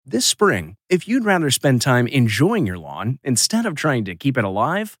This spring, if you'd rather spend time enjoying your lawn instead of trying to keep it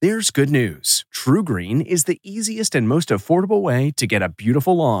alive, there's good news. True Green is the easiest and most affordable way to get a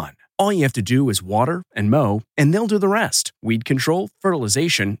beautiful lawn. All you have to do is water and mow, and they'll do the rest. Weed control,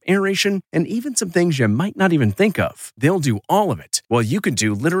 fertilization, aeration, and even some things you might not even think of. They'll do all of it, while you can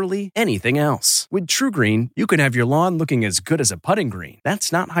do literally anything else. With True Green, you can have your lawn looking as good as a putting green.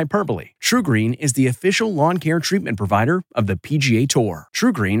 That's not hyperbole. True Green is the official lawn care treatment provider of the PGA Tour.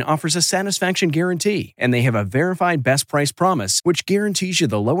 True Green offers a satisfaction guarantee, and they have a verified best price promise, which guarantees you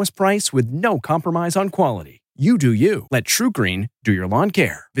the lowest price with no compromise on quality. You do you. Let True Green do your lawn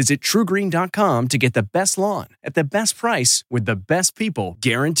care. Visit truegreen.com to get the best lawn at the best price with the best people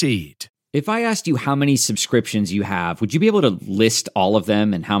guaranteed. If I asked you how many subscriptions you have, would you be able to list all of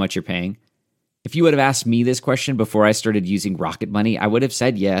them and how much you're paying? If you would have asked me this question before I started using Rocket Money, I would have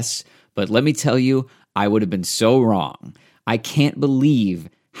said yes. But let me tell you, I would have been so wrong. I can't believe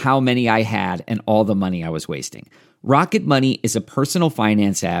how many I had and all the money I was wasting. Rocket Money is a personal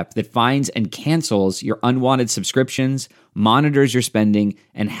finance app that finds and cancels your unwanted subscriptions, monitors your spending,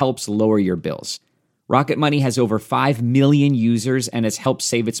 and helps lower your bills. Rocket Money has over 5 million users and has helped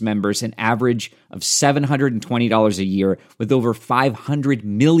save its members an average of $720 a year with over 500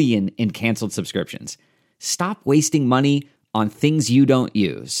 million in canceled subscriptions. Stop wasting money on things you don't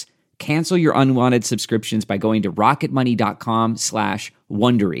use. Cancel your unwanted subscriptions by going to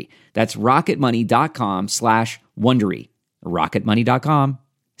rocketmoney.com/Wondery. That's rocketmoney.com/Wondery.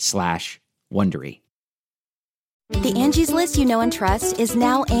 rocketmoney.com/Wondery. The Angie's List you know and trust is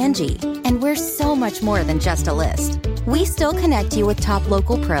now Angie, and we're so much more than just a list. We still connect you with top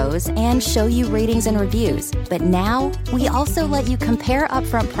local pros and show you ratings and reviews, but now we also let you compare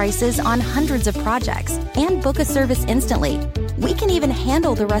upfront prices on hundreds of projects and book a service instantly. We can even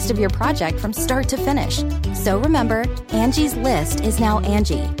handle the rest of your project from start to finish. So remember, Angie's List is now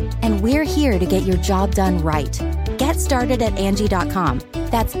Angie, and we're here to get your job done right. Get started at Angie.com.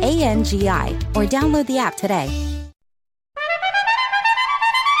 That's ANGI, or download the app today.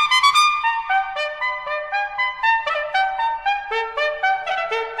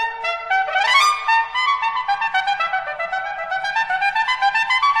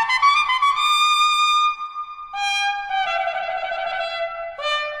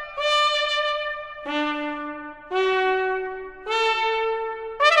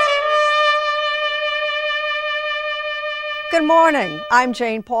 Good morning. I'm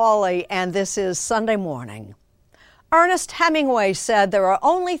Jane Pauley, and this is Sunday Morning. Ernest Hemingway said there are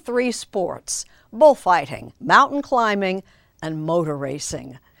only 3 sports: bullfighting, mountain climbing, and motor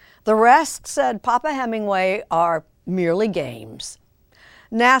racing. The rest, said Papa Hemingway, are merely games.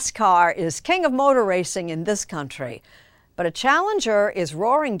 NASCAR is king of motor racing in this country, but a challenger is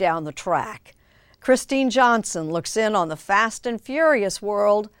roaring down the track. Christine Johnson looks in on the fast and furious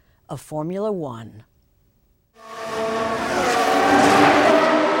world of Formula One.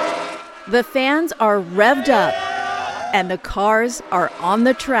 The fans are revved up, and the cars are on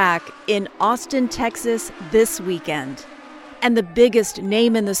the track in Austin, Texas this weekend. And the biggest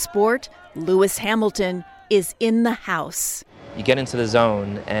name in the sport, Lewis Hamilton, is in the house. You get into the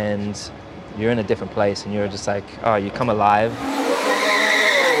zone and you're in a different place and you're just like, oh, you come alive.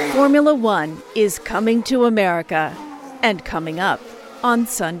 Formula One is coming to America and coming up on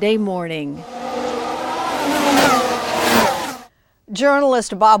Sunday morning.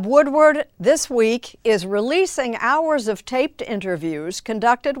 Journalist Bob Woodward this week is releasing hours of taped interviews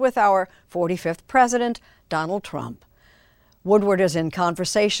conducted with our 45th president, Donald Trump. Woodward is in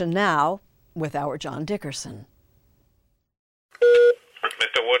conversation now with our John Dickerson.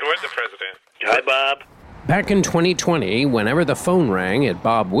 Mr. Woodward, the president. Hi, Bob. Back in 2020, whenever the phone rang at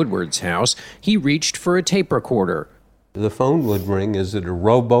Bob Woodward's house, he reached for a tape recorder. The phone would ring. Is it a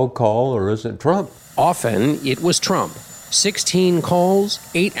robocall or is it Trump? Often, it was Trump. 16 calls,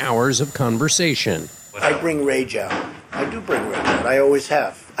 8 hours of conversation. I bring rage out. I do bring rage out. I always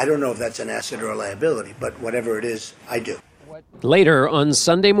have. I don't know if that's an asset or a liability, but whatever it is, I do. Later on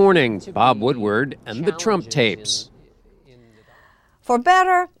Sunday morning, Bob Woodward and the Trump tapes. For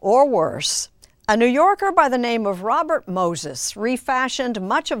better or worse, a New Yorker by the name of Robert Moses refashioned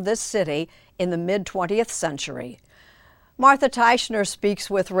much of this city in the mid-20th century. Martha Teichner speaks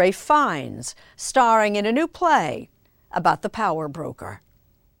with Ralph Fiennes, starring in a new play about the power broker.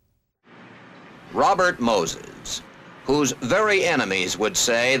 Robert Moses, whose very enemies would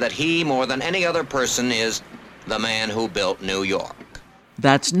say that he, more than any other person, is the man who built New York.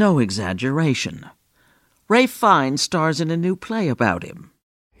 That's no exaggeration. Ralph Fiennes stars in a new play about him.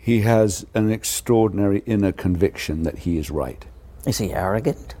 He has an extraordinary inner conviction that he is right. Is he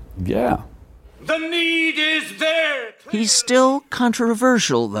arrogant? Yeah. The need is there. He's still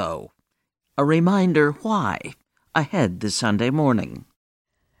controversial, though. A reminder why, ahead this Sunday morning.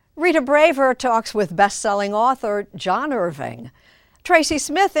 Rita Braver talks with best-selling author John Irving. Tracy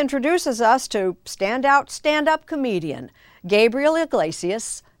Smith introduces us to standout stand-up comedian Gabriel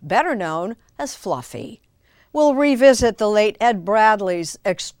Iglesias, better known as Fluffy. We'll revisit the late Ed Bradley's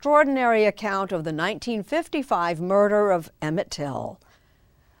extraordinary account of the 1955 murder of Emmett Till.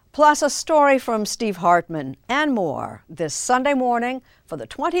 Plus a story from Steve Hartman and more this Sunday morning for the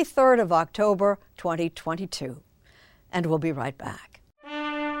 23rd of October, 2022. And we'll be right back.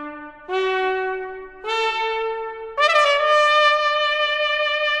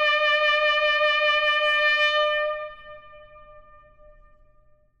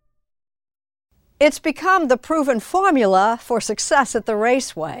 It's become the proven formula for success at the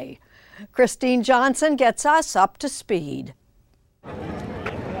raceway. Christine Johnson gets us up to speed.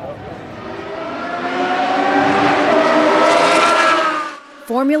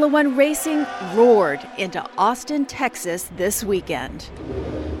 Formula One racing roared into Austin, Texas this weekend.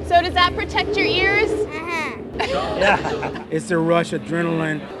 So does that protect your ears? Yeah, it's the rush,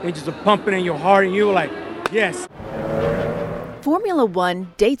 adrenaline. It's just pumping in your heart, and you're like, yes. Formula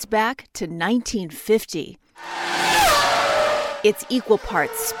One dates back to 1950. It's equal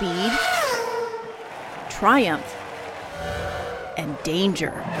parts speed, triumph, and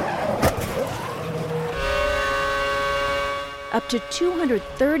danger. Up to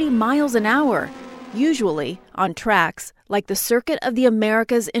 230 miles an hour, usually on tracks like the Circuit of the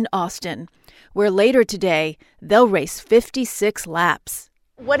Americas in Austin, where later today they'll race 56 laps.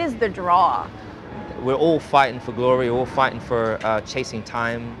 What is the draw? We're all fighting for glory, we're all fighting for chasing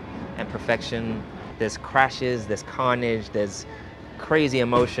time and perfection. There's crashes, there's carnage, there's crazy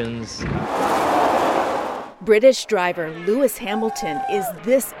emotions. British driver Lewis Hamilton is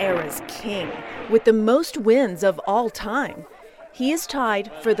this era's king, with the most wins of all time. He is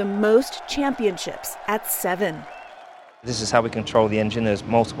tied for the most championships at 7. This is how we control the engine. There's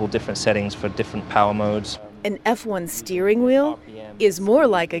multiple different settings for different power modes. An F1 steering wheel is more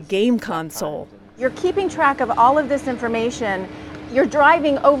like a game console. You're keeping track of all of this information. You're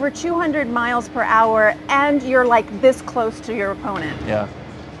driving over 200 miles per hour, and you're like this close to your opponent. Yeah,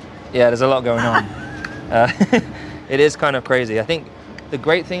 there's a lot going on. It is kind of crazy. I think the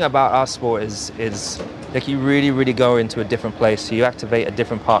great thing about our sport is like you really go into a different place. So you activate a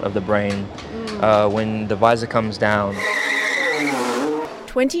different part of the brain when the visor comes down.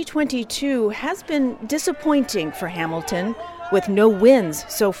 2022 has been disappointing for Hamilton, with no wins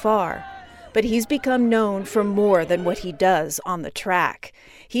so far. But he's become known for more than what he does on the track.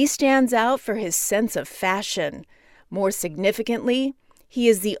 He stands out for his sense of fashion. More significantly, he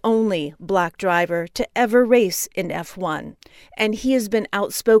is the only black driver to ever race in F1, and he has been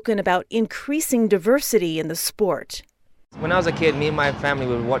outspoken about increasing diversity in the sport. When I was a kid, me and my family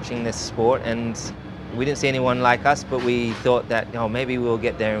were watching this sport, and we didn't see anyone like us, but we thought that, maybe we'll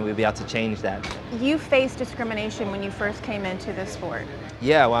get there and we'll be able to change that. You faced discrimination when you first came into this sport.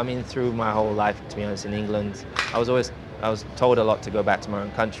 Yeah, well, I mean, through my whole life, to be honest, in England, I was told a lot to go back to my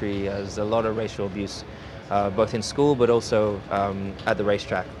own country. There's a lot of racial abuse, both in school, but also at the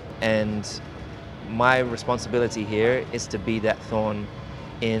racetrack. And my responsibility here is to be that thorn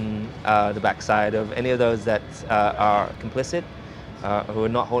in the backside of any of those that are complicit, who are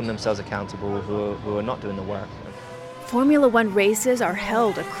not holding themselves accountable, who are not doing the work. Formula One races are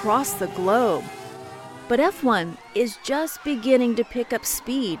held across the globe. But F1 is just beginning to pick up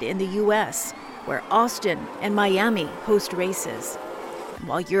speed in the U.S., where Austin and Miami host races. And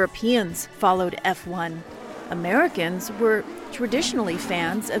while Europeans followed F1, Americans were traditionally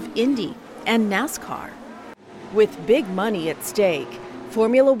fans of Indy and NASCAR. With big money at stake,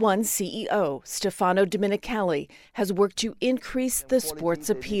 Formula One CEO Stefano Domenicali has worked to increase the sport's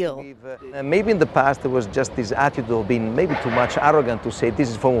appeal. Maybe in the past there was just this attitude of being maybe too much arrogant to say this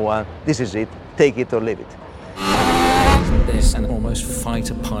is Formula One, this is it, take it or leave it. There's an almost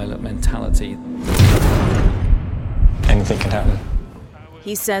fighter pilot mentality. Anything can happen.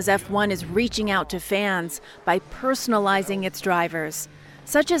 He says F1 is reaching out to fans by personalizing its drivers,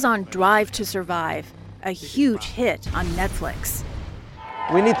 such as on Drive to Survive, a huge hit on Netflix.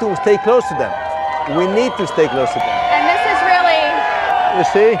 We need to stay close to them. We need to stay close to them. And this is really... You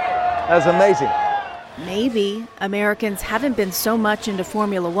see? That's amazing. Maybe Americans haven't been so much into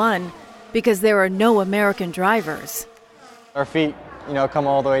Formula One because there are no American drivers. Our feet, come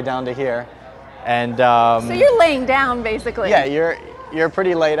all the way down to here. And so you're laying down, basically. Yeah, you're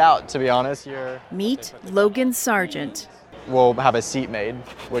pretty laid out, to be honest. Meet Logan Sargent. We'll have a seat made,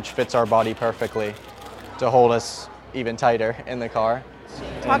 which fits our body perfectly to hold us even tighter in the car.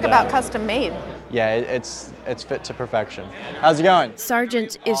 Talk about custom made. Yeah, it's fit to perfection. How's it going?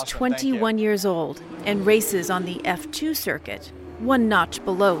 Sargent is 21 years old and races on the F2 circuit, one notch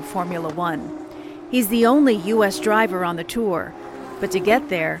below Formula One. He's the only U.S. driver on the tour, but to get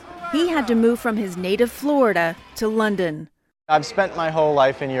there, he had to move from his native Florida to London. I've spent my whole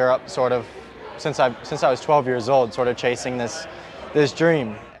life in Europe, sort of, since I was 12 years old, sort of chasing this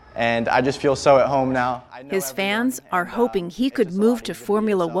dream. And I just feel so at home now. His fans are hoping he could move to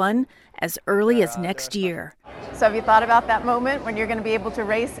Formula One as early as next year. So have you thought about that moment when you're going to be able to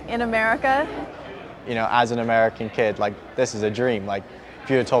race in America? You know, as an American kid, like, this is a dream. Like, if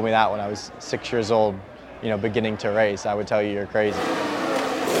you had told me that when I was 6 years old, you know, beginning to race, I would tell you you're crazy.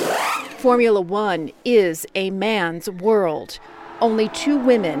 Formula One is a man's world. Only 2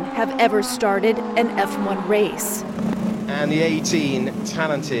 women have ever started an F1 race. And the 18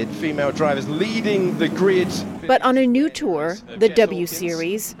 talented female drivers leading the grid. But on a new tour, the W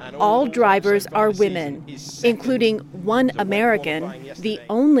Series, all drivers are women, including one American, the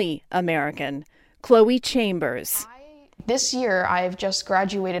only American, Chloe Chambers. This year, I've just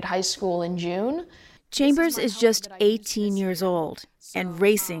graduated high school in June. Chambers is just 18 years old, and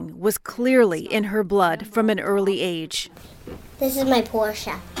racing was clearly in her blood from an early age. This is my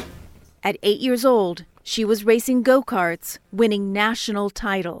Porsche. At 8 years old, she was racing go-karts, winning national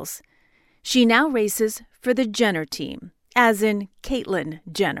titles. She now races for the Jenner team, as in Caitlyn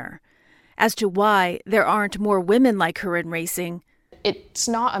Jenner. As to why there aren't more women like her in racing, it's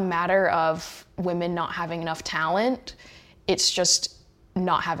not a matter of women not having enough talent. It's just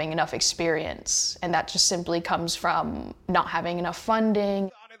not having enough experience. And that just simply comes from not having enough funding.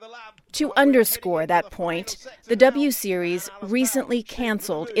 To underscore that point, the W Series recently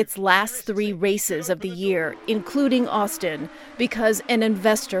canceled its last 3 races of the year, including Austin, because an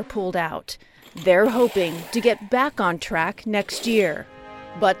investor pulled out. They're hoping to get back on track next year.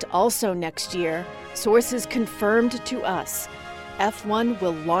 But also next year, sources confirmed to us, F1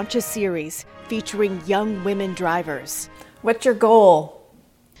 will launch a series featuring young women drivers. What's your goal?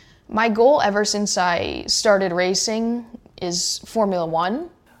 My goal ever since I started racing is Formula One.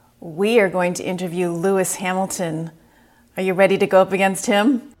 We are going to interview Lewis Hamilton. Are you ready to go up against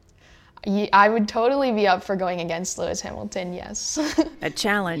him? I would totally be up for going against Lewis Hamilton, yes. A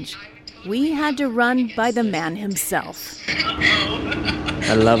challenge we had to run by the man himself.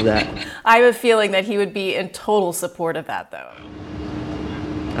 I love that. I have a feeling that he would be in total support of that, though.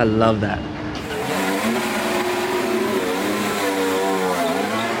 I love that.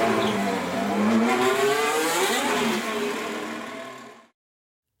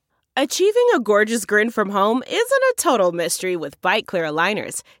 Achieving a gorgeous grin from home isn't a total mystery with Bite Clear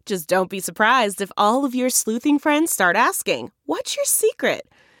aligners. Just don't be surprised if all of your sleuthing friends start asking, "What's your secret?"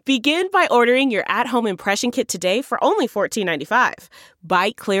 Begin by ordering your at-home impression kit today for only $14.95.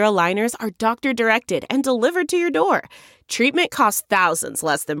 Bite Clear aligners are doctor-directed and delivered to your door. Treatment costs thousands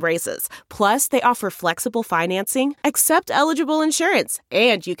less than braces. Plus, they offer flexible financing, accept eligible insurance,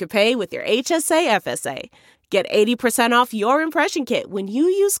 and you can pay with your HSA FSA. Get 80% off your impression kit when you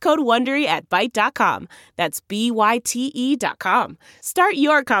use code WONDERY at Byte.com. That's BYTE.com. Start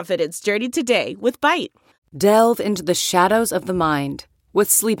your confidence journey today with Byte. Delve into the shadows of the mind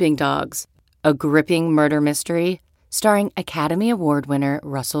with Sleeping Dogs, a gripping murder mystery starring Academy Award winner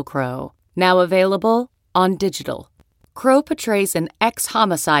Russell Crowe. Now available on digital. Crowe portrays an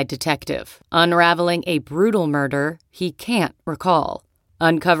ex-homicide detective unraveling a brutal murder he can't recall.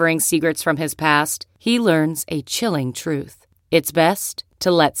 Uncovering secrets from his past, he learns a chilling truth. It's best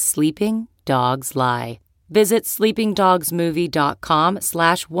to let sleeping dogs lie. Visit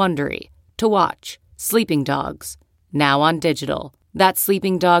sleepingdogsmovie.com/Wondery to watch Sleeping Dogs, now on digital. That's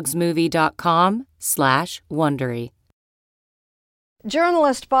sleepingdogsmovie.com/Wondery.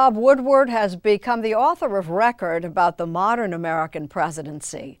 Journalist Bob Woodward has become the author of record about the modern American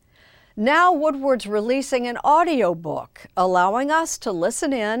presidency. Now Woodward's releasing an audiobook allowing us to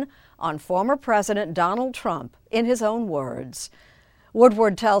listen in on former President Donald Trump in his own words.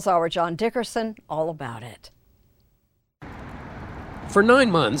 Woodward tells our John Dickerson all about it. For 9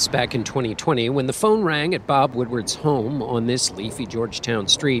 months back in 2020, when the phone rang at Bob Woodward's home on this leafy Georgetown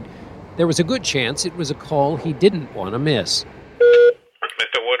street, there was a good chance it was a call he didn't want to miss.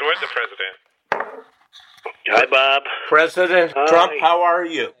 Mr. Woodward, the president. Hi, Bob. President Trump, how are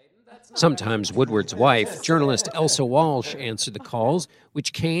you? Sometimes Woodward's wife, journalist Elsa Walsh, answered the calls,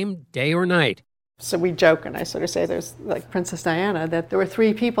 which came day or night. So we joke, and I sort of say there's, like Princess Diana, that there were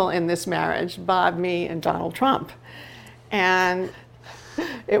 3 people in this marriage, Bob, me, and Donald Trump. And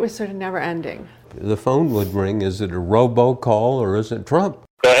it was sort of never ending. The phone would ring. Is it a robocall or is it Trump?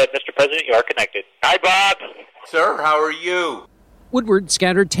 Go ahead, Mr. President, you are connected. Hi, Bob. Sir, how are you? Woodward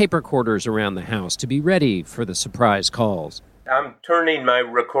scattered tape recorders around the house to be ready for the surprise calls. I'm turning my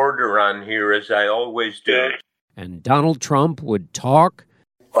recorder on here as I always do. And Donald Trump would talk.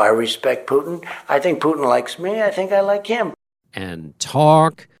 I respect Putin. I think Putin likes me. I think I like him. And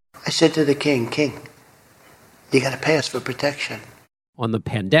talk. I said to the king, you got to pay us for protection. On the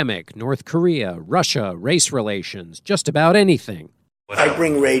pandemic, North Korea, Russia, race relations, just about anything. I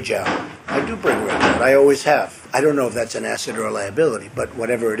bring rage out. I do bring rage out. I always have. I don't know if that's an asset or a liability, but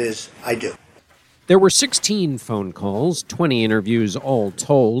whatever it is, I do. There were 16 phone calls, 20 interviews all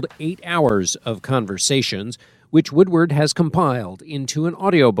told, 8 hours of conversations, which Woodward has compiled into an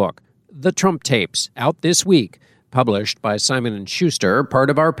audiobook, The Trump Tapes, out this week, published by Simon & Schuster, part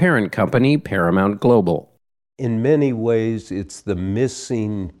of our parent company, Paramount Global. In many ways, it's the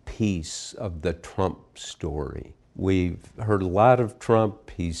missing piece of the Trump story. We've heard a lot of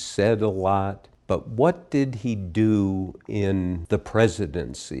Trump, he's said a lot, but what did he do in the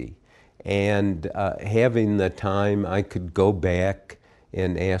presidency? And having the time, I could go back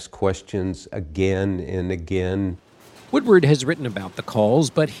and ask questions again and again. Woodward has written about the calls,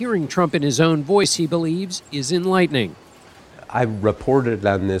 but hearing Trump in his own voice, he believes, is enlightening. I reported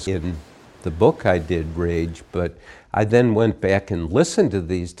on this in the book I did, Rage, but I then went back and listened to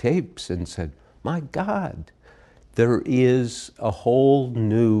these tapes and said, my God, there is a whole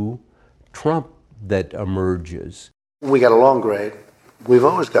new Trump that emerges. We got along great. We've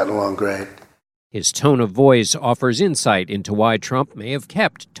always gotten along great. His tone of voice offers insight into why Trump may have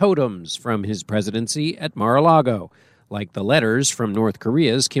kept totems from his presidency at Mar-a-Lago, like the letters from North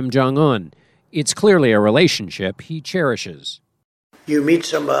Korea's Kim Jong-un. It's clearly a relationship he cherishes. You meet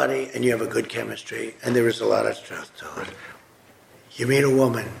somebody and you have a good chemistry, and there is a lot of truth to it. You meet a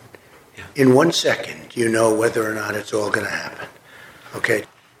woman, in 1 second, you know whether or not it's all going to happen. Okay?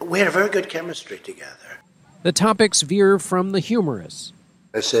 We had a very good chemistry together. The topics veer from the humorous.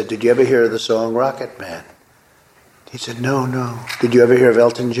 I said, did you ever hear the song Rocket Man? He said, no. Did you ever hear of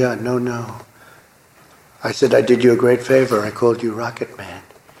Elton John? No. I said, I did you a great favor. I called you Rocket Man.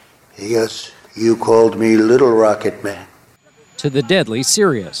 He goes, you called me Little Rocket Man. To the deadly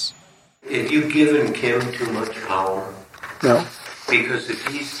serious. Have you given Kim too much power? No. Because if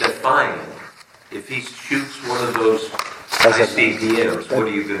he's defiant, if he shoots one of those ICBMs, what are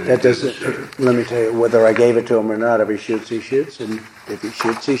you going to do? Let me tell you, whether I gave it to him or not, if he shoots, he shoots, and if he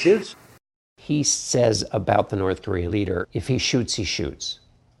shoots, he shoots. He says about the North Korea leader, if he shoots, he shoots.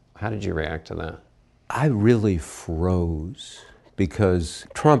 How did you react to that? I really froze because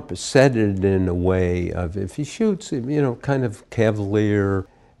Trump said it in a way of, if he shoots, kind of cavalier,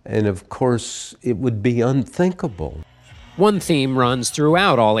 and of course, it would be unthinkable. One theme runs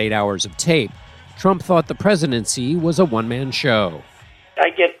throughout all 8 hours of tape. Trump thought the presidency was a one-man show. I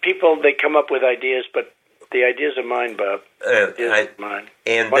get people, they come up with ideas, but the ideas are mine, Bob. Mine.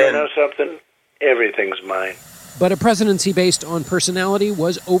 And Want to know something? Everything's mine. But a presidency based on personality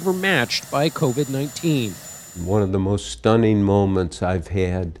was overmatched by COVID-19. One of the most stunning moments I've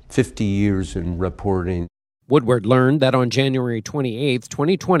had 50 years in reporting. Woodward learned that on January 28,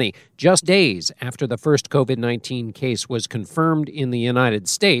 2020, just days after the first COVID-19 case was confirmed in the United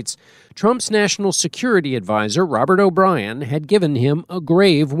States, Trump's national security advisor, Robert O'Brien, had given him a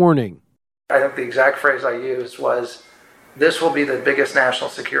grave warning. I think the exact phrase I used was, this will be the biggest national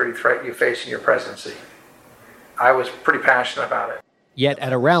security threat you face in your presidency. I was pretty passionate about it. Yet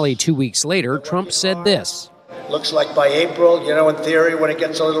at a rally 2 weeks later, Trump said this. Looks like by April, in theory, when it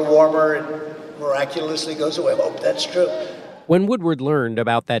gets a little warmer, it miraculously goes away. I hope that's true. When Woodward learned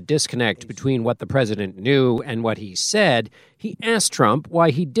about that disconnect between what the president knew and what he said, he asked Trump why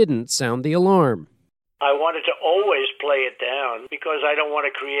he didn't sound the alarm. I wanted to always play it down because I don't want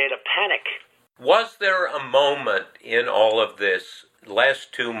to create a panic. Was there a moment in all of this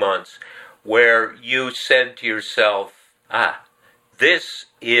last 2 months where you said to yourself, this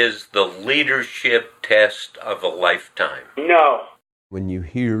is the leadership test of a lifetime? No. When you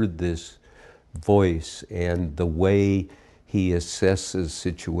hear this voice and the way he assesses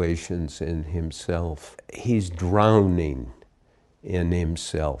situations in himself, he's drowning in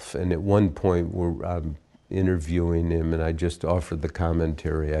himself. And at one point I'm interviewing him and I just offered the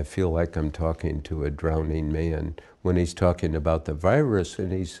commentary. I feel like I'm talking to a drowning man when he's talking about the virus,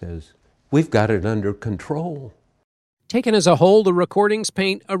 and he says, we've got it under control. Taken as a whole, the recordings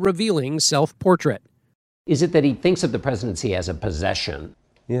paint a revealing self-portrait. Is it that he thinks of the presidency as a possession?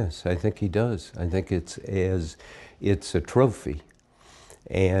 Yes, I think he does. I think it's a trophy,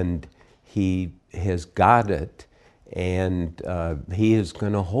 and he has got it, and he is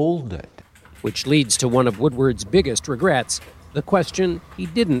going to hold it. Which leads to one of Woodward's biggest regrets, the question he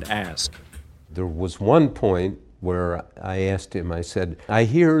didn't ask. There was one point where I asked him, I said, I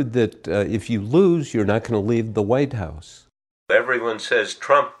hear that if you lose, you're not going to leave the White House. Everyone says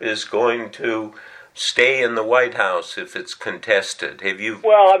Trump is going to stay in the White House if it's contested. Have you?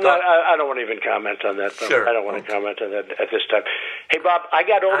 Well, I don't want to even comment on that. Sure. I don't want to comment on that at this time. Hey, Bob, I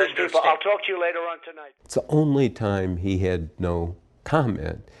got all these people. I'll talk to you later on tonight. It's the only time he had no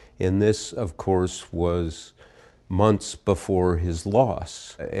comment. And this, of course, was months before his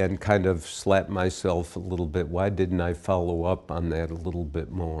loss, and kind of slapped myself a little bit. Why didn't I follow up on that a little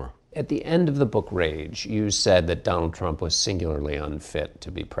bit more? At the end of the book Rage, you said that Donald Trump was singularly unfit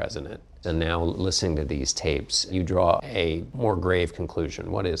to be president. And now, listening to these tapes, you draw a more grave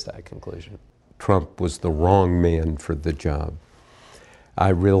conclusion. What is that conclusion? Trump was the wrong man for the job. I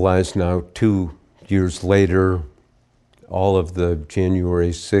realize now, 2 years later, all of the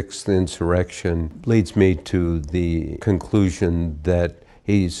January 6th insurrection leads me to the conclusion that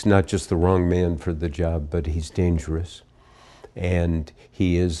he's not just the wrong man for the job, but he's dangerous. And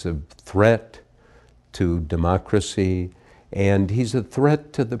he is a threat to democracy, and he's a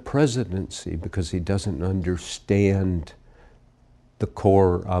threat to the presidency because he doesn't understand the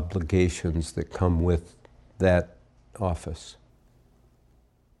core obligations that come with that office.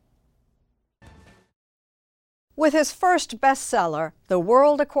 With his first bestseller, The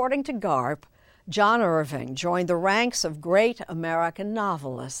World According to Garp, John Irving joined the ranks of great American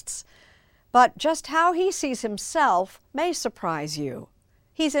novelists. But just how he sees himself may surprise you.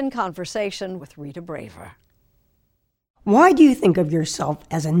 He's in conversation with Rita Braver. Why do you think of yourself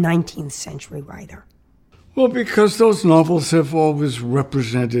as a 19th century writer? Well, because those novels have always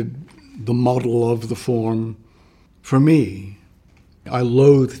represented the model of the form for me. I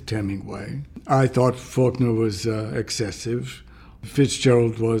loathed Hemingway. I thought Faulkner was excessive.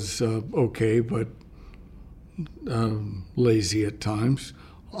 Fitzgerald was okay, but lazy at times.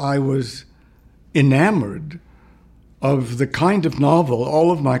 I was enamored of the kind of novel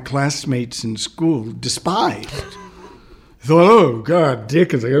all of my classmates in school despised. I thought, oh, God,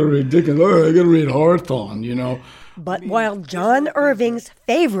 Dickens, I gotta read Dickens. Oh, I gotta read Hawthorne, you know. But while John Irving's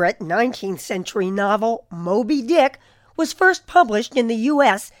favorite 19th century novel, Moby Dick, was first published in the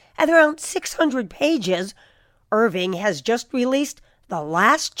U.S. at around 600 pages, Irving has just released The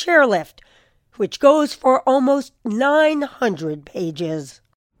Last Chairlift, which goes for almost 900 pages.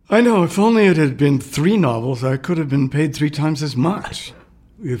 I know, if only it had been 3 novels, I could have been paid 3 times as much.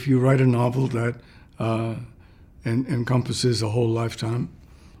 If you write a novel that encompasses a whole lifetime,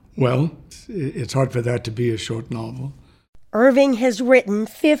 well, it's hard for that to be a short novel. Irving has written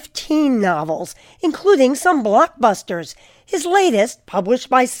 15 novels, including some blockbusters. His latest, published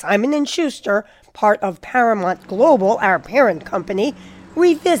by Simon & Schuster, part of Paramount Global, our parent company,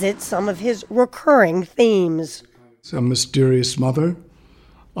 revisits some of his recurring themes. It's a mysterious mother,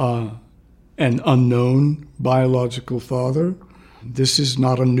 an unknown biological father. This is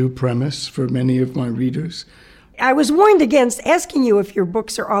not a new premise for many of my readers. I was warned against asking you if your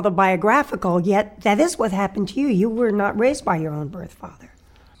books are autobiographical, yet that is what happened to you. You were not raised by your own birth father.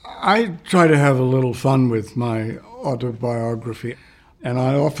 I try to have a little fun with my autobiography, and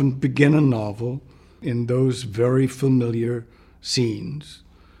I often begin a novel in those very familiar scenes,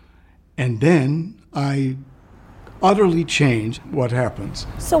 and then I utterly change what happens.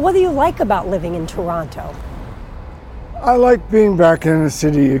 So what do you like about living in Toronto? I like being back in the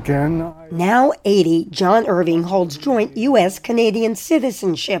city again. Now 80, John Irving holds joint U.S.-Canadian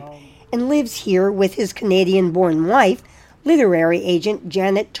citizenship and lives here with his Canadian-born wife, literary agent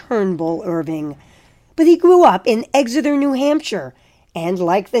Janet Turnbull Irving. But he grew up in Exeter, New Hampshire, and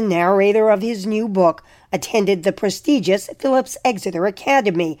like the narrator of his new book, attended the prestigious Phillips Exeter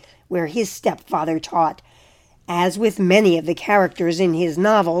Academy, where his stepfather taught. As with many of the characters in his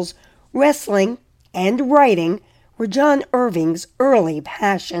novels, wrestling and writing were John Irving's early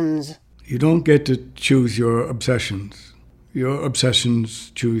passions. You don't get to choose your obsessions. Your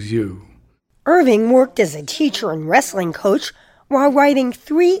obsessions choose you. Irving worked as a teacher and wrestling coach while writing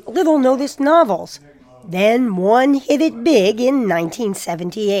 3 little-noticed novels. Then one hit it big in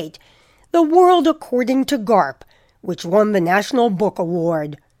 1978, The World According to Garp, which won the National Book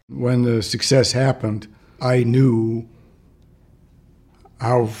Award. When the success happened, I knew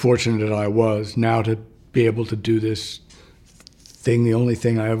how fortunate I was now to be able to do this thing, the only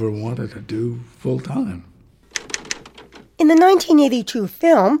thing I ever wanted to do full time. In the 1982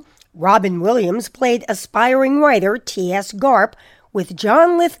 film, Robin Williams played aspiring writer T.S. Garp with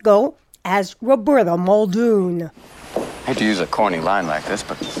John Lithgow as Roberta Muldoon. I hate to use a corny line like this,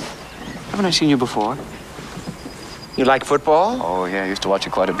 but haven't I seen you before? You like football? Oh, yeah, I used to watch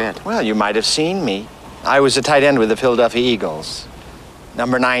it quite a bit. Well, you might have seen me. I was the tight end with the Philadelphia Eagles.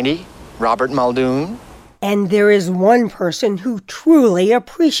 Number 90, Robert Muldoon. And there is one person who truly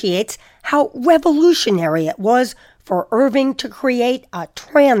appreciates how revolutionary it was for Irving to create a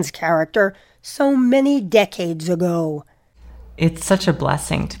trans character so many decades ago. It's such a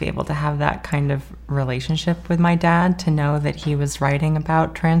blessing to be able to have that kind of relationship with my dad, to know that he was writing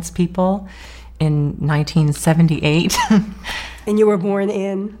about trans people in 1978. And you were born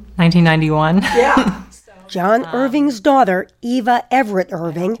in? 1991. Yeah. John Irving's daughter, Eva Everett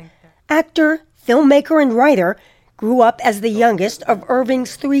Irving, actor, filmmaker, and writer, grew up as the youngest of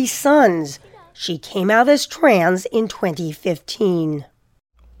Irving's 3 sons. She came out as trans in 2015.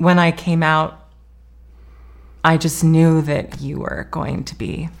 When I came out, I just knew that you were going to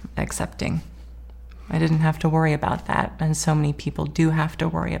be accepting. I didn't have to worry about that, and so many people do have to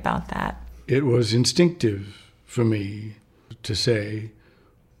worry about that. It was instinctive for me to say,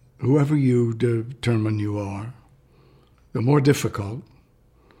 whoever you determine you are, the more difficult,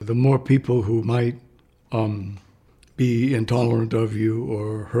 the more people who might be intolerant of you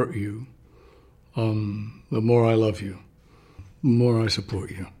or hurt you, the more I love you, the more I support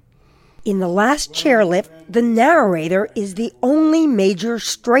you. In The Last Chairlift, the narrator is the only major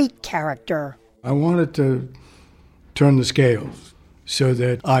straight character. I wanted to turn the scales so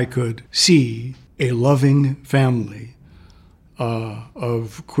that I could see a loving family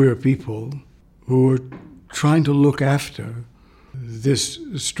of queer people who were trying to look after this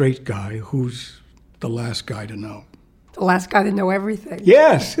straight guy who's the last guy to know. The last guy to know everything.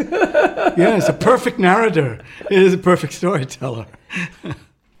 Yes. Yes, a perfect narrator. It is a perfect storyteller.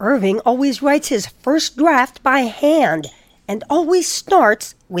 Irving always writes his first draft by hand and always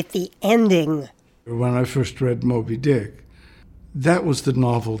starts with the ending. When I first read Moby Dick, that was the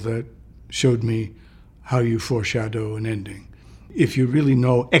novel that showed me how you foreshadow an ending. If you really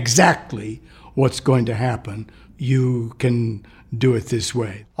know exactly what's going to happen, you can do it this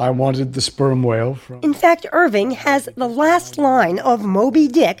way. I wanted the sperm whale from... In fact, Irving has the last line of Moby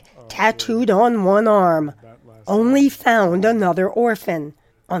Dick tattooed on one arm. Only found another orphan.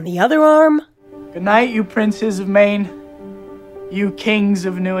 On the other arm... Good night, you princes of Maine. You kings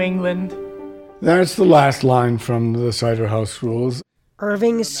of New England. That's the last line from the Cider House Rules.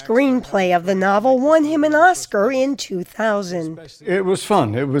 Irving's screenplay of the novel won him an Oscar in 2000. It was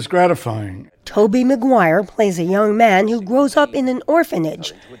fun. It was gratifying. Tobey Maguire plays a young man who grows up in an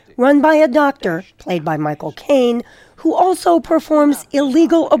orphanage run by a doctor, played by Michael Caine, who also performs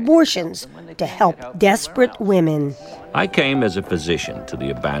illegal abortions to help desperate women. I came as a physician to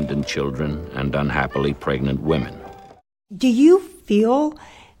the abandoned children and unhappily pregnant women. Do you feel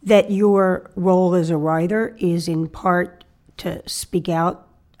that your role as a writer is in part to speak out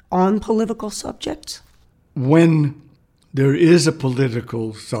on political subjects? When there is a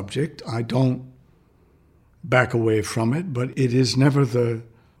political subject, I don't back away from it, but it is never the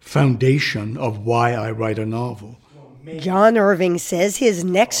foundation of why I write a novel. John Irving says his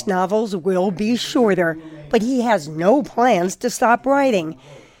next novels will be shorter, but he has no plans to stop writing.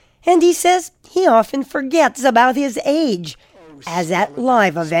 And he says he often forgets about his age, as at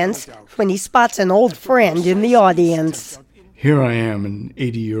live events when he spots an old friend in the audience. Here I am, an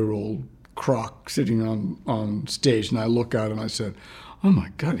 80-year-old croc sitting on stage, and I look out and I said, oh my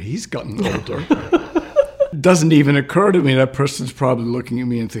God, he's gotten older. It doesn't even occur to me that person's probably looking at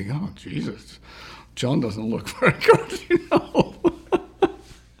me and thinking, oh, Jesus, John doesn't look very good, you know.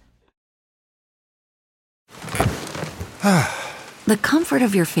 The comfort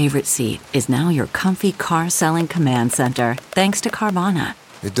of your favorite seat is now your comfy car-selling command center, thanks to Carvana.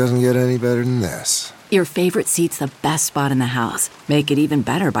 It doesn't get any better than this. Your favorite seat's the best spot in the house. Make it even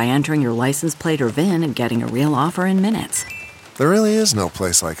better by entering your license plate or VIN and getting a real offer in minutes. There really is no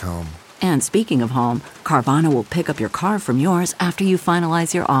place like home. And speaking of home, Carvana will pick up your car from yours after you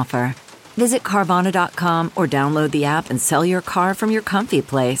finalize your offer. Visit Carvana.com or download the app and sell your car from your comfy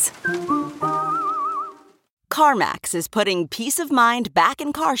place. CarMax is putting peace of mind back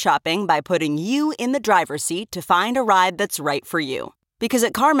in car shopping by putting you in the driver's seat to find a ride that's right for you. Because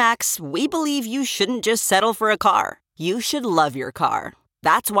at CarMax, we believe you shouldn't just settle for a car. You should love your car.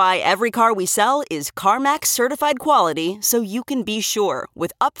 That's why every car we sell is CarMax certified quality, so you can be sure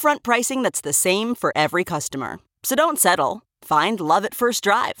with upfront pricing that's the same for every customer. So don't settle. Find love at first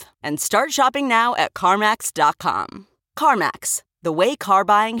drive and start shopping now at CarMax.com. CarMax, the way car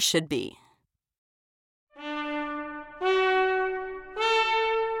buying should be.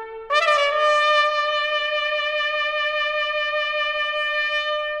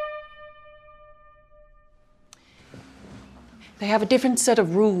 They have a different set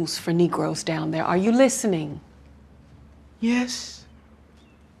of rules for Negroes down there. Are you listening? Yes.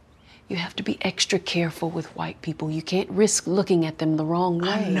 You have to be extra careful with white people. You can't risk looking at them the wrong way.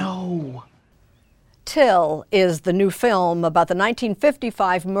 I know. Till is the new film about the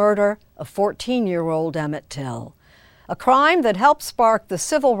 1955 murder of 14-year-old Emmett Till, a crime that helped spark the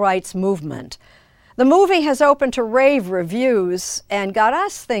civil rights movement. The movie has opened to rave reviews and got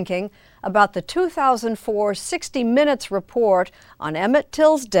us thinking about the 2004 60 Minutes report on Emmett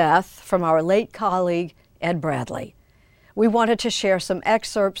Till's death from our late colleague, Ed Bradley. We wanted to share some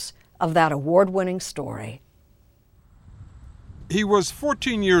excerpts of that award-winning story. He was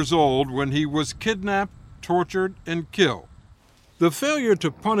 14 years old when he was kidnapped, tortured, and killed. The failure to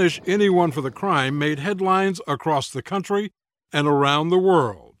punish anyone for the crime made headlines across the country and around the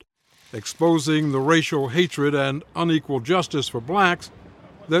world, exposing the racial hatred and unequal justice for blacks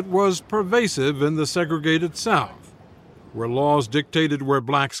that was pervasive in the segregated South, where laws dictated where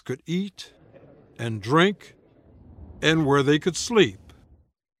blacks could eat and drink and where they could sleep.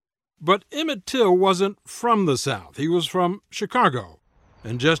 But Emmett Till wasn't from the South. He was from Chicago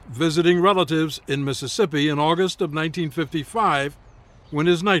and just visiting relatives in Mississippi in August of 1955 when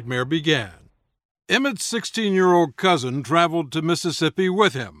his nightmare began. Emmett's 16-year-old cousin traveled to Mississippi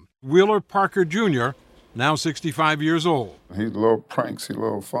with him, Wheeler Parker Jr., now 65 years old. He loved pranks, he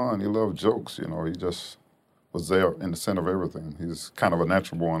loved fun, he loved jokes, you know, he just was there in the center of everything. He's kind of a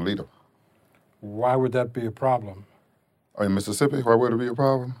natural-born leader. Why would that be a problem? In Mississippi, why would it be a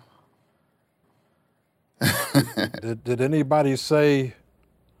problem? Did anybody say,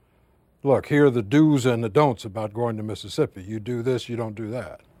 look, here are the do's and the don'ts about going to Mississippi. You do this, you don't do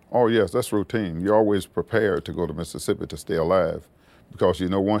that. Oh, yes, that's routine. You're always prepared to go to Mississippi to stay alive because, you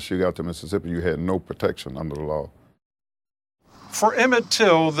know, once you got to Mississippi, you had no protection under the law. For Emmett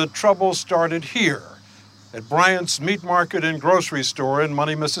Till, the trouble started here at Bryant's Meat Market and Grocery Store in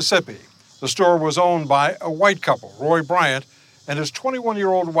Money, Mississippi. The store was owned by a white couple, Roy Bryant and his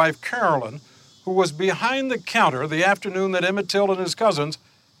 21-year-old wife, Carolyn, who was behind the counter the afternoon that Emmett Till and his cousins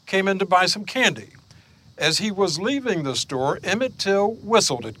came in to buy some candy. As he was leaving the store, Emmett Till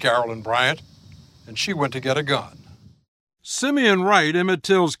whistled at Carolyn Bryant, and she went to get a gun. Simeon Wright, Emmett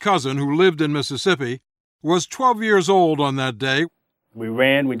Till's cousin who lived in Mississippi, was 12 years old on that day. We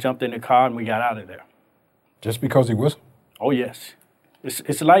ran, we jumped in the car, and we got out of there. Just because he whistled? Oh, yes.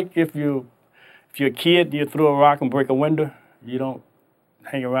 It's like if you're a kid, you throw a rock and break a window, you don't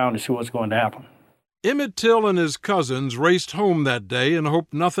hang around to see what's going to happen. Emmett Till and his cousins raced home that day and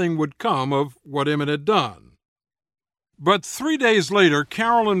hoped nothing would come of what Emmett had done. But 3 days later,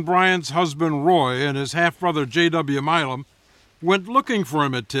 Carolyn Bryant's husband Roy and his half-brother J.W. Milam went looking for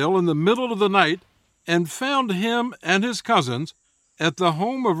Emmett Till in the middle of the night and found him and his cousins at the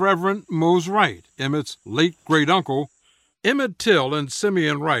home of Reverend Mose Wright, Emmett's late great-uncle. Emmett Till and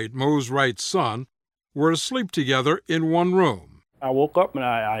Simeon Wright, Mose Wright's son, were asleep together in one room. I woke up and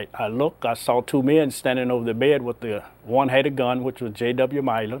I looked. I saw two men standing over the bed with one had a gun, which was J.W.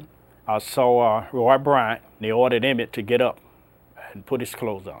 Milam. I saw Roy Bryant. They ordered Emmett to get up and put his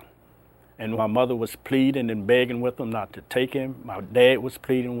clothes on. And my mother was pleading and begging with him not to take him. My dad was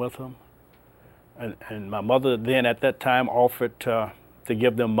pleading with him. And my mother then at that time offered to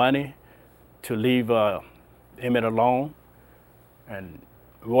give them money to leave Emmett alone. And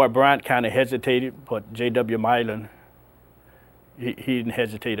Roy Bryant kind of hesitated, but J.W. Milam, he didn't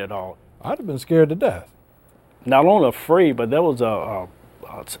hesitate at all. I'd have been scared to death. Not only afraid, but there was a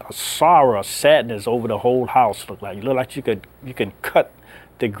sorrow, a sadness over the whole house. Looked like you could cut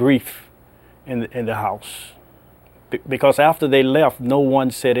the grief in the house. Because after they left, no one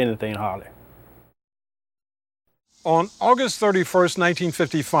said anything hardly. On August 31st,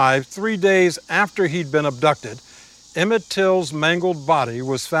 1955, 3 days after he'd been abducted, Emmett Till's mangled body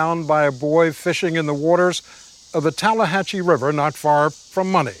was found by a boy fishing in the waters of the Tallahatchie River not far from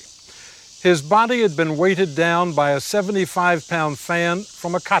Money. His body had been weighted down by a 75-pound fan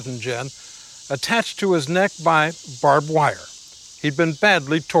from a cotton gin attached to his neck by barbed wire. He'd been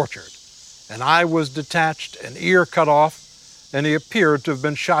badly tortured. An eye was detached, an ear cut off, and he appeared to have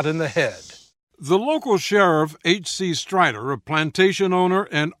been shot in the head. The local sheriff, H.C. Strider, a plantation owner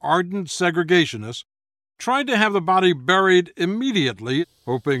and ardent segregationist, tried to have the body buried immediately,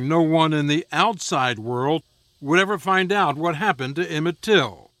 hoping no one in the outside world would ever find out what happened to Emmett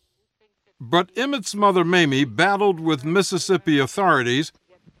Till. But Emmett's mother, Mamie, battled with Mississippi authorities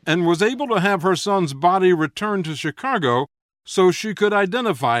and was able to have her son's body returned to Chicago so she could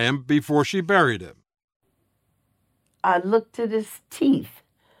identify him before she buried him. I looked at his teeth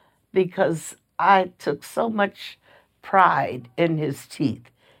because I took so much pride in his teeth.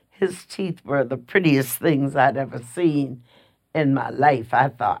 His teeth were the prettiest things I'd ever seen in my life, I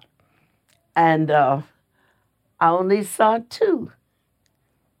thought. And I only saw two.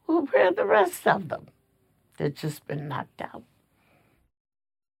 Well, where are the rest of them? They'd just been knocked out.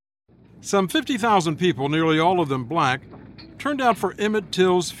 Some 50,000 people, nearly all of them black, turned out for Emmett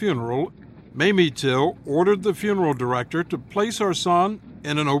Till's funeral. Mamie Till ordered the funeral director to place her son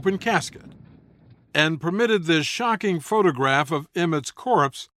in an open casket and permitted this shocking photograph of Emmett's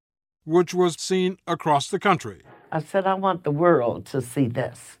corpse, which was seen across the country. I said, I want the world to see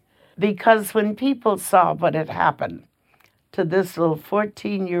this. Because when people saw what had happened to this little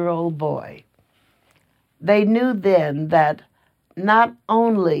 14-year-old boy, they knew then that not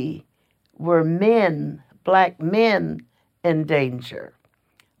only were men, black men, in danger,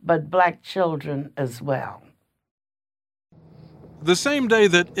 but black children as well. The same day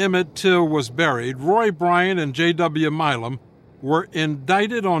that Emmett Till was buried, Roy Bryant and J.W. Milam were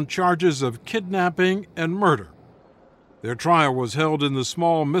indicted on charges of kidnapping and murder. Their trial was held in the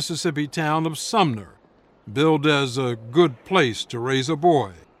small Mississippi town of Sumner, billed as a good place to raise a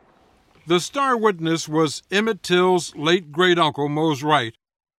boy. The star witness was Emmett Till's late great-uncle, Mose Wright,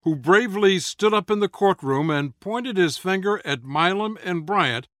 who bravely stood up in the courtroom and pointed his finger at Milam and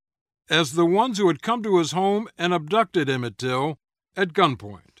Bryant as the ones who had come to his home and abducted Emmett Till at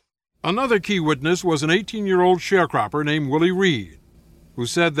gunpoint. Another key witness was an 18-year-old sharecropper named Willie Reed, who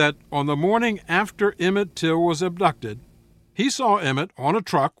said that on the morning after Emmett Till was abducted, he saw Emmett on a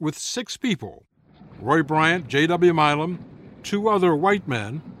truck with 6 people, Roy Bryant, J.W. Milam, 2 other white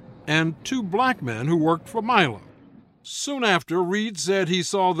men, and 2 black men who worked for Milam. Soon after, Reed said he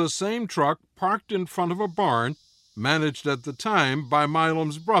saw the same truck parked in front of a barn managed at the time by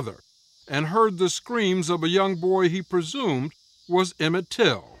Milam's brother, and heard the screams of a young boy he presumed was Emmett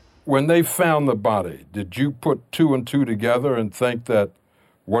Till. When they found the body, did you put 2 and 2 together and think that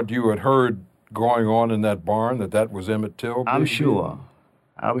what you had heard going on in that barn, that was Emmett Till? I'm sure.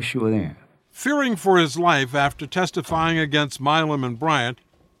 I was sure then. Fearing for his life after testifying against Milam and Bryant,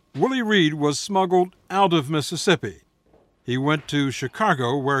 Willie Reed was smuggled out of Mississippi. He went to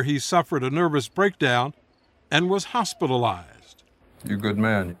Chicago, where he suffered a nervous breakdown and was hospitalized. You're a good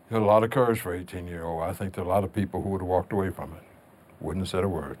man. You had a lot of courage for an 18-year-old. I think there are a lot of people who would have walked away from it. Wouldn't have said a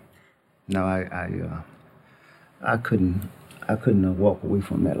word. No, I couldn't walk away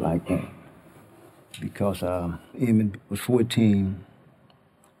from that like that. Because Emmett was 14,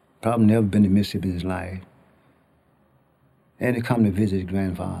 probably never been to Mississippi in his life. And he come to visit his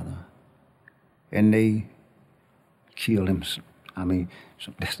grandfather. And they killed him. I mean,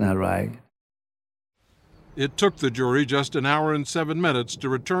 that's not right. It took the jury just an hour and 7 minutes to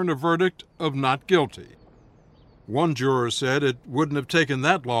return a verdict of not guilty. One juror said it wouldn't have taken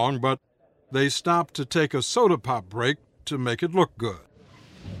that long, but they stopped to take a soda pop break to make it look good.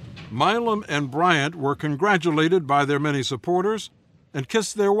 Milam and Bryant were congratulated by their many supporters and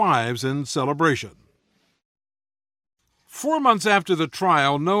kissed their wives in celebration. 4 months after the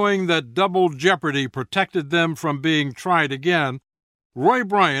trial, knowing that double jeopardy protected them from being tried again, Roy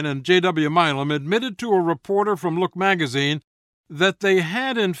Bryant and J.W. Milam admitted to a reporter from Look magazine that they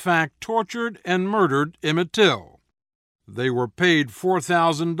had in fact tortured and murdered Emmett Till. They were paid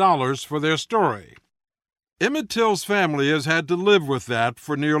 $4,000 for their story. Emmett Till's family has had to live with that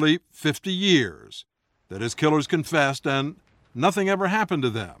for nearly 50 years, that his killers confessed and nothing ever happened to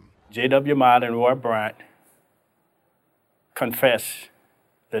them. J.W. Milam and Roy Bryant confessed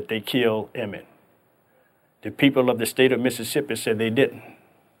that they killed Emmett. The people of the state of Mississippi said they didn't.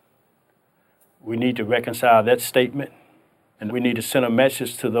 We need to reconcile that statement, and we need to send a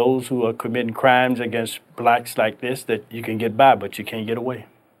message to those who are committing crimes against blacks like this that you can get by, but you can't get away.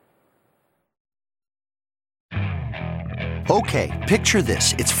 Okay, picture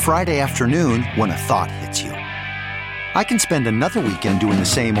this. It's Friday afternoon when a thought hits you. I can spend another weekend doing the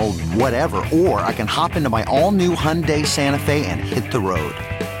same old whatever, or I can hop into my all-new Hyundai Santa Fe and hit the road.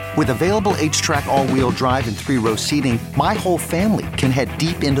 With available H-Track all-wheel drive and 3-row seating, my whole family can head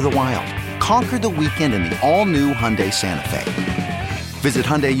deep into the wild. Conquer the weekend in the all-new Hyundai Santa Fe. Visit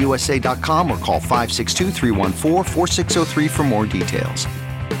HyundaiUSA.com or call 562-314-4603 for more details.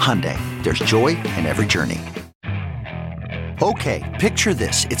 Hyundai, there's joy in every journey. Okay, picture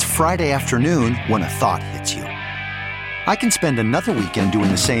this. It's Friday afternoon when a thought hits you. I can spend another weekend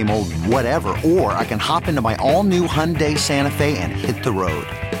doing the same old whatever, or I can hop into my all-new Hyundai Santa Fe and hit the road.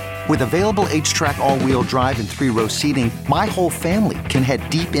 With available H-Track all-wheel drive and 3-row seating, my whole family can head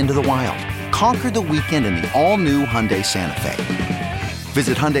deep into the wild. Conquer the weekend in the all-new Hyundai Santa Fe.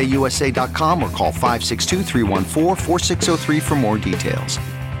 Visit HyundaiUSA.com or call 562-314-4603 for more details.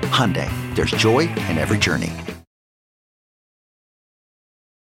 Hyundai, there's joy in every journey.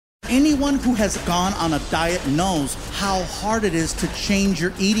 Anyone who has gone on a diet knows how hard it is to change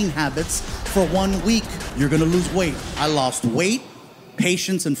your eating habits for 1 week. You're gonna lose weight. I lost weight,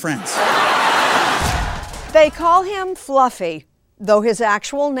 patience, and friends. They call him Fluffy. though his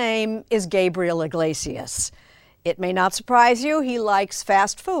actual name is Gabriel Iglesias. It may not surprise you, he likes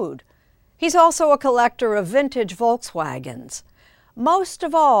fast food. He's also a collector of vintage Volkswagens. Most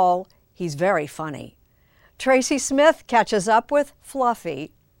of all, he's very funny. Tracy Smith catches up with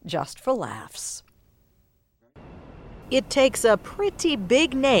Fluffy just for laughs. It takes a pretty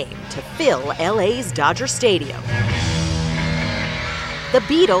big name to fill LA's Dodger Stadium. The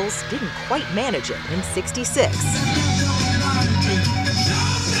Beatles didn't quite manage it in '66.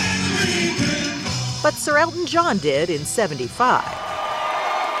 But Sir Elton John did in '75.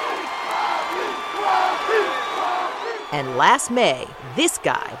 And last May, this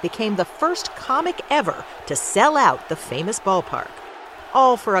guy became the first comic ever to sell out the famous ballpark.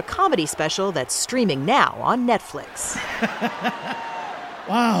 All for a comedy special that's streaming now on Netflix.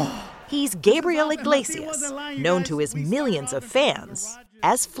 Wow. He's Gabriel Iglesias, known to his millions of fans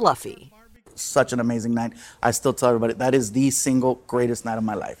as Fluffy. Such an amazing night. I still tell everybody that is the single greatest night of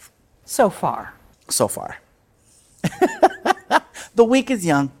my life. So far. So far. The week is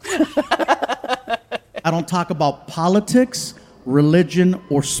young. I don't talk about politics, religion,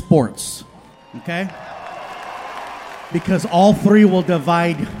 or sports. Okay? Because all three will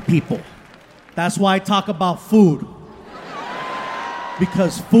divide people. That's why I talk about food.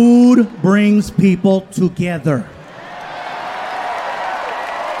 Because food brings people together.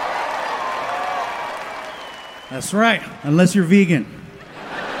 That's right, unless you're vegan.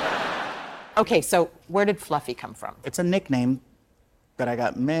 Okay, so where did Fluffy come from? It's a nickname that I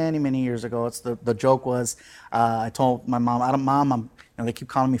got many, many years ago. It's the joke was, I told my mom, they keep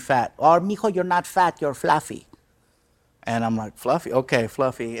calling me fat. Oh, mijo, you're not fat, you're fluffy. And I'm like, Fluffy? Okay,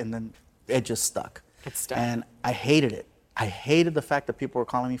 Fluffy. And then it just stuck. It stuck. And I hated it. I hated the fact that people were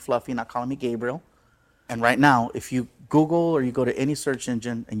calling me Fluffy, not calling me Gabriel. And right now, if you Google or you go to any search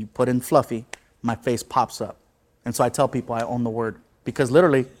engine and you put in Fluffy, my face pops up. And so I tell people I own the word, because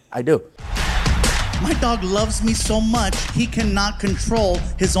literally, I do. My dog loves me so much, he cannot control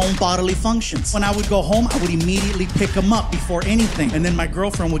his own bodily functions. When I would go home, I would immediately pick him up before anything. And then my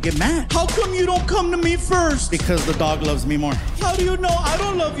girlfriend would get mad. How come you don't come to me first? Because the dog loves me more. How do you know I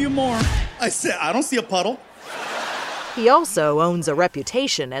don't love you more? I said, I don't see a puddle. He also owns a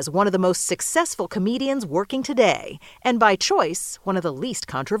reputation as one of the most successful comedians working today, and by choice, one of the least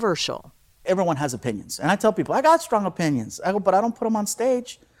controversial. Everyone has opinions. And I tell people, I got strong opinions. I go, but I don't put them on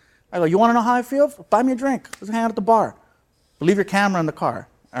stage. I go, you want to know how I feel? Buy me a drink. Let's hang out at the bar. Leave your camera in the car.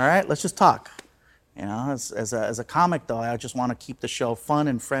 All right? Let's just talk. You know, as a comic, though, I just want to keep the show fun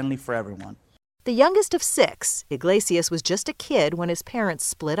and friendly for everyone. The youngest of 6, Iglesias was just a kid when his parents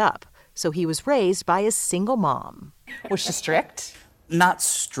split up, so he was raised by his single mom. Was she strict? Not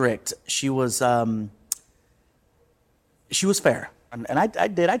strict. She was fair. And I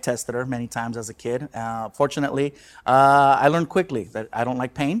tested her many times as a kid. Fortunately, I learned quickly that I don't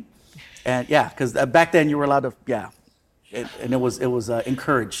like pain. And yeah, because back then you were allowed to, and it was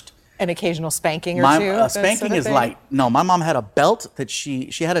encouraged. An occasional spanking or two? Spanking is light. No, my mom had a belt that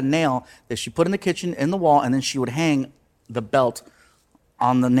she had a nail that she put in the kitchen in the wall, and then she would hang the belt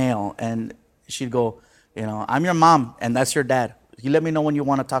on the nail. And she'd go, you know, I'm your mom, and that's your dad. You let me know when you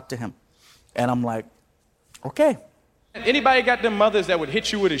want to talk to him. And I'm like, okay. Anybody got them mothers that would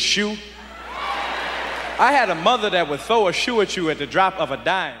hit you with a shoe? I had a mother that would throw a shoe at you at the drop of a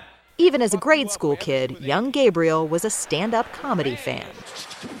dime. Even as a grade school kid, young Gabriel was a stand-up comedy fan.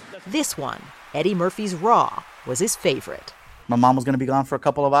 This one, Eddie Murphy's Raw, was his favorite. My mom was going to be gone for a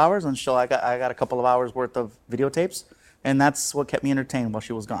couple of hours, and so I got a couple of hours worth of videotapes, and that's what kept me entertained while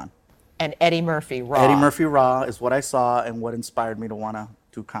she was gone. And Eddie Murphy Raw. Eddie Murphy Raw is what I saw and what inspired me to want to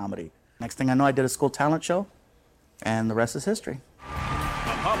do comedy. Next thing I know, I did a school talent show, and the rest is history.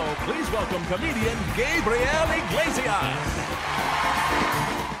 Apollo, please welcome comedian Gabriel Iglesias.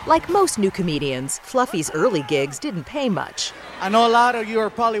 Like most new comedians, Fluffy's early gigs didn't pay much. I know a lot of you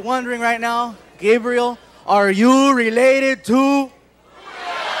are probably wondering right now, Gabriel, are you related to?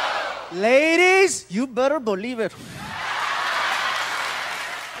 Ladies, you better believe it.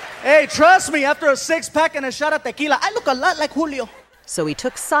 Hey, trust me, after a 6-pack and a shot of tequila, I look a lot like Julio. So he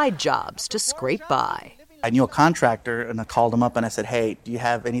took side jobs to scrape by. I knew a contractor, and I called him up and I said, hey, do you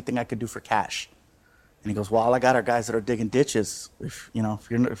have anything I could do for cash? And he goes, well, all I got are guys that are digging ditches. If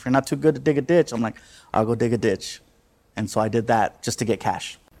you're not too good to dig a ditch, I'm like, I'll go dig a ditch. And so I did that just to get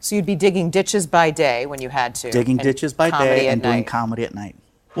cash. So you'd be digging ditches by day when you had to. Digging ditches by day and doing night. comedy at night.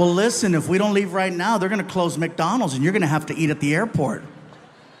 Well, listen, if we don't leave right now, they're going to close McDonald's and you're going to have to eat at the airport.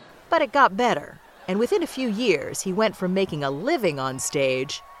 But it got better. And within a few years, he went from making a living on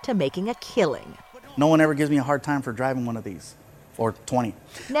stage to making a killing. No one ever gives me a hard time for driving one of these, or 20.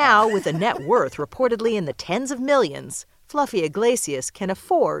 Now, with a net worth reportedly in the tens of millions, Fluffy Iglesias can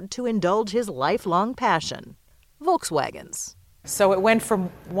afford to indulge his lifelong passion, Volkswagens. So it went from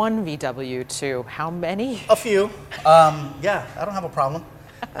one VW to how many? A few. Yeah, I don't have a problem.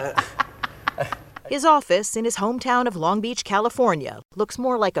 His office in his hometown of Long Beach, California, looks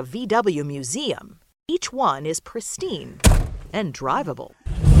more like a VW museum. Each one is pristine and drivable.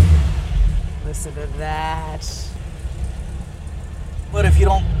 Listen to that. But if you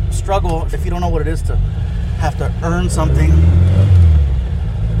don't struggle, if you don't know what it is to have to earn something,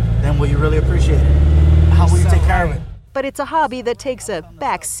 then will you really appreciate it? How will you take care of it? But it's a hobby that takes a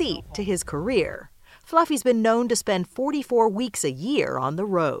back seat to his career. Fluffy's been known to spend 44 weeks a year on the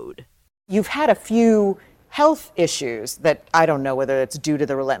road. You've had a few health issues that I don't know whether it's due to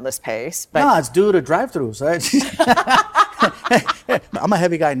the relentless pace, but No, it's due to drive-thrus. I'm a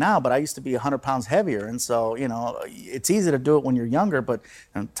heavy guy now, but I used to be 100 pounds heavier. And so, it's easy to do it when you're younger, but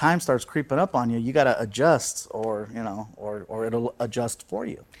when time starts creeping up on you, you got to adjust or it'll adjust for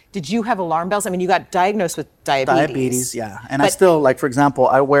you. Did you have alarm bells? I mean, you got diagnosed with diabetes. Diabetes, yeah. And I still, like, for example,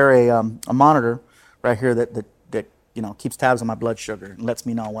 I wear a monitor right here that keeps tabs on my blood sugar and lets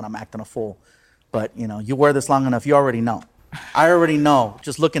me know when I'm acting a fool. But, you wear this long enough, you already know. I already know,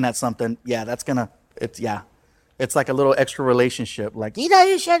 just looking at something, it's like a little extra relationship. Like,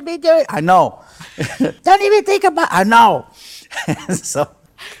 you shouldn't be doing it. I know. Don't even think about it. I know. So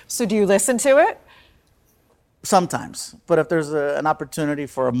do you listen to it? Sometimes. But if there's an opportunity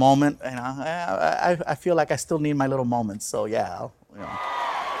for a moment, I feel like I still need my little moments. So, yeah.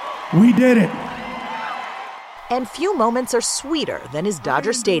 We did it. And few moments are sweeter than his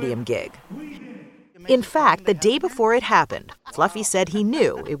Dodger Stadium gig. In fact, the day before it happened, Fluffy said he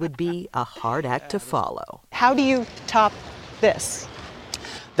knew it would be a hard act to follow. How do you top this?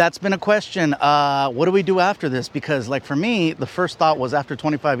 That's been a question. What do we do after this? Because, like, for me, the first thought was after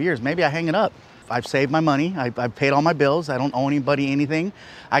 25 years, maybe I hang it up. I've saved my money. I've paid all my bills. I don't owe anybody anything.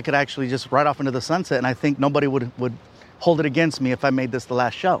 I could actually just ride off into the sunset, and I think nobody would hold it against me if I made this the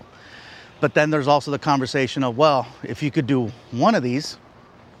last show. But then there's also the conversation of, well, if you could do one of these,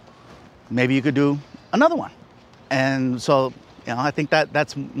 maybe you could do another one. And so, I think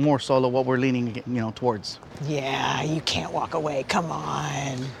that's more so what we're leaning, towards. Yeah, you can't walk away. Come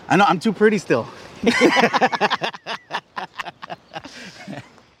on. I know, I'm too pretty still.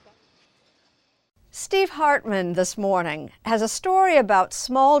 Steve Hartman this morning has a story about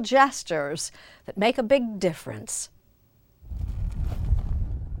small gestures that make a big difference.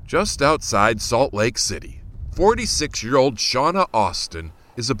 Just outside Salt Lake City, 46-year-old Shauna Austin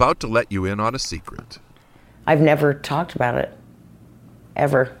is about to let you in on a secret. I've never talked about it,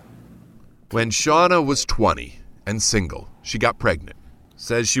 ever. When Shauna was 20 and single, she got pregnant.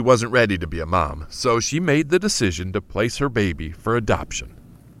 Says she wasn't ready to be a mom, so she made the decision to place her baby for adoption.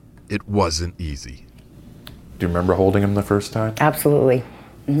 It wasn't easy. Do you remember holding him the first time? Absolutely.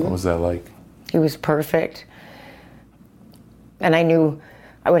 Mm-hmm. What was that like? He was perfect. And I knew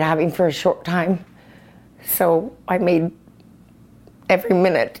I would have him for a short time. So I made every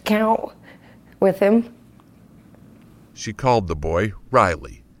minute count with him. She called the boy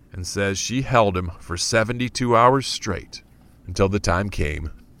Riley and says she held him for 72 hours straight until the time came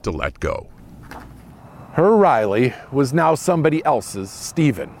to let go. Her Riley was now somebody else's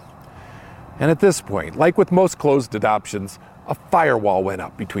Stephen. And at this point, like with most closed adoptions, a firewall went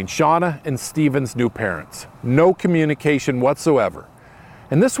up between Shauna and Stephen's new parents. No communication whatsoever.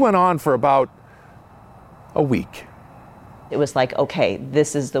 And this went on for about a week. It was like, okay,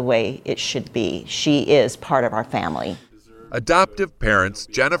 this is the way it should be. She is part of our family. Adoptive parents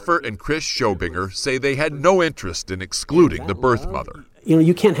Jennifer and Chris Schobinger say they had no interest in excluding the birth mother.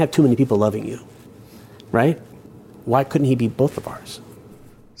 You can't have too many people loving you, right? Why couldn't he be both of ours?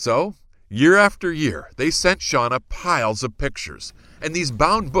 So, year after year, they sent Shauna piles of pictures and these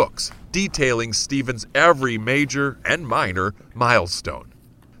bound books detailing Stephen's every major and minor milestone.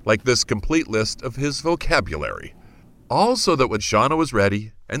 Like this complete list of his vocabulary. All so that when Shauna was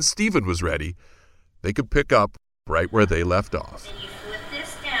ready and Stephen was ready, they could pick up right where they left off.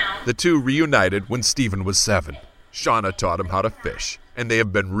 The two reunited when Stephen was 7. Shauna taught him how to fish, and they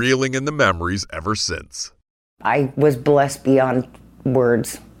have been reeling in the memories ever since. I was blessed beyond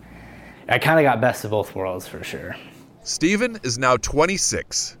words. I kind of got best of both worlds for sure. Stephen is now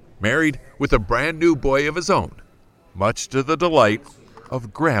 26, married with a brand new boy of his own, much to the delight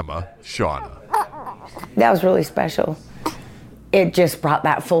of Grandma Shauna. That was really special. It just brought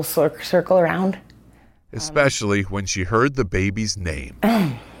that full circle around. Especially when she heard the baby's name.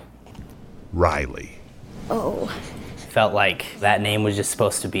 Riley. Oh. Felt like that name was just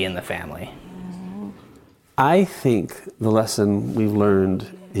supposed to be in the family. I think the lesson we've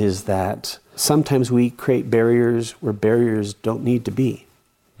learned is that sometimes we create barriers where barriers don't need to be.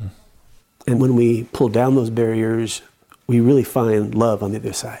 And when we pull down those barriers, we really find love on the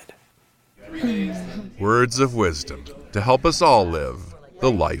other side. Words of wisdom to help us all live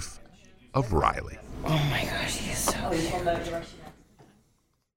the life of Riley. Oh my gosh, he's so cute.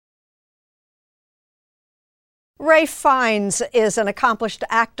 Ralph Fiennes is an accomplished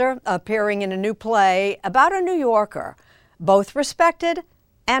actor appearing in a new play about a New Yorker, both respected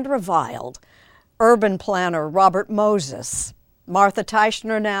and reviled. Urban planner Robert Moses. Martha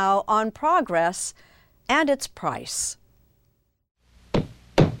Teichner now on progress and its price.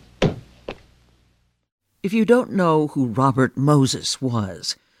 If you don't know who Robert Moses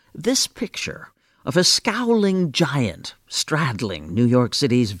was, this picture of a scowling giant straddling New York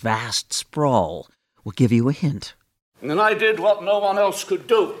City's vast sprawl will give you a hint. And I did what no one else could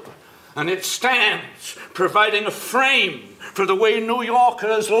do, and it stands, providing a frame for the way New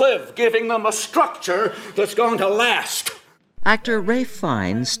Yorkers live, giving them a structure that's going to last. Actor Ralph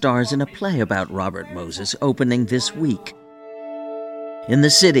Fiennes stars in a play about Robert Moses opening this week. In the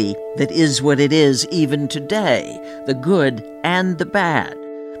city that is what it is even today, the good and the bad,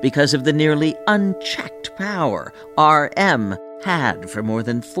 because of the nearly unchecked power RM had for more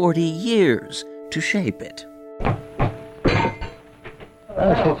than 40 years to shape it.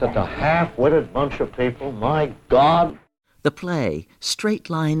 That's such a half-witted bunch of people, my God. The play, Straight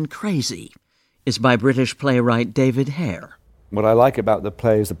Line Crazy, is by British playwright David Hare. What I like about the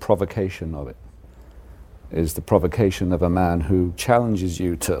play is the provocation of it. Is the provocation of a man who challenges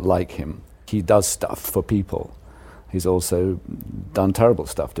you to like him. He does stuff for people. He's also done terrible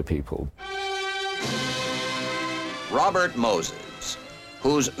stuff to people. Robert Moses,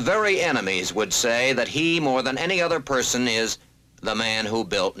 whose very enemies would say that he, more than any other person, is the man who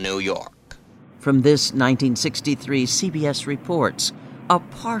built New York. From this 1963 CBS Reports, a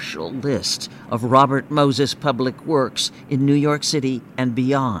partial list of Robert Moses public works in New York City and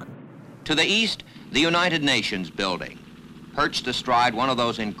beyond. To the east, the United Nations building, perched astride one of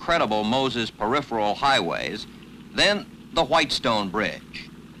those incredible Moses peripheral highways, then the Whitestone Bridge,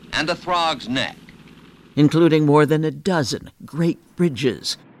 and the Throg's Neck. Including more than a dozen great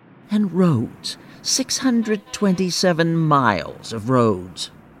bridges and roads, 627 miles of roads.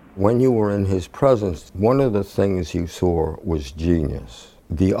 When you were in his presence, one of the things you saw was genius.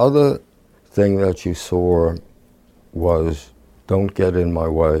 The other thing that you saw was, don't get in my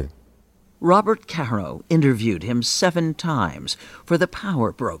way. Robert Caro interviewed him 7 times for The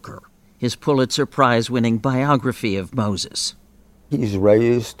Power Broker, his Pulitzer Prize-winning biography of Moses. He's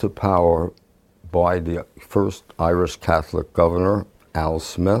raised to power by the first Irish Catholic governor, Al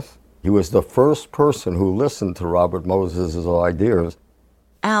Smith. He was the first person who listened to Robert Moses' ideas.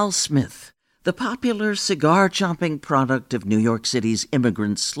 Al Smith, the popular cigar-chomping product of New York City's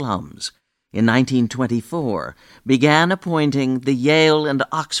immigrant slums, in 1924, began appointing the Yale and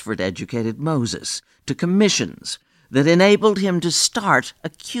Oxford-educated Moses to commissions that enabled him to start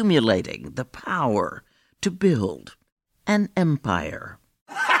accumulating the power to build an empire.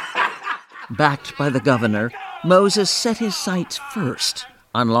 Backed by the governor, Moses set his sights first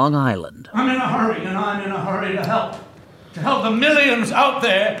on Long Island. I'm in a hurry, and I'm in a hurry to help the millions out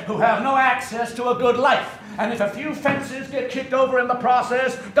there who have no access to a good life. And if a few fences get kicked over in the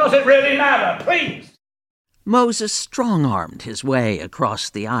process, does it really matter? Please! Moses strong-armed his way across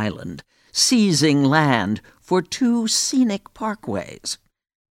the island, seizing land for 2 scenic parkways.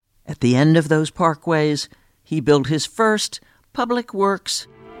 At the end of those parkways, he built his first public works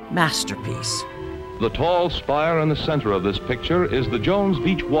masterpiece. The tall spire in the center of this picture is the Jones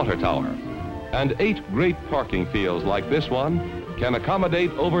Beach Water Tower. And 8 great parking fields like this one can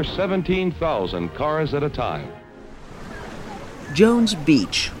accommodate over 17,000 cars at a time. Jones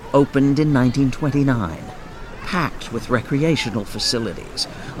Beach opened in 1929, packed with recreational facilities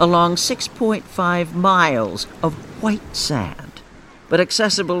along 6.5 miles of white sand, but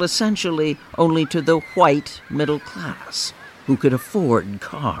accessible essentially only to the white middle class who could afford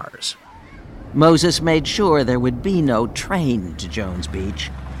cars. Moses made sure there would be no train to Jones Beach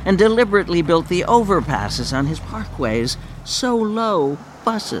and deliberately built the overpasses on his parkways so low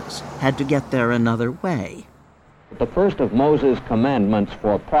buses had to get there another way. The first of Moses' commandments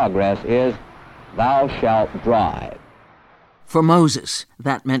for progress is, thou shalt drive. For Moses,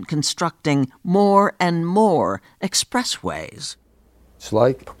 that meant constructing more and more expressways. It's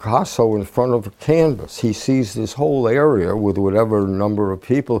like Picasso in front of a canvas. He sees this whole area with whatever number of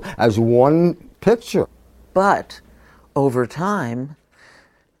people as one picture. But over time,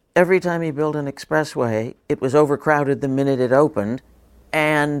 every time he built an expressway, it was overcrowded the minute it opened.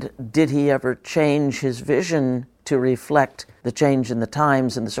 And did he ever change his vision to reflect the change in the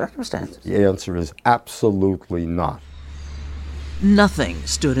times and the circumstances? The answer is absolutely not. Nothing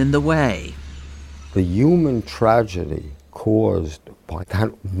stood in the way. The human tragedy caused by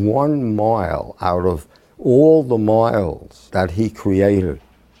that 1 mile out of all the miles that he created.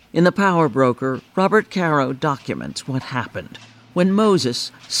 In The Power Broker, Robert Caro documents what happened when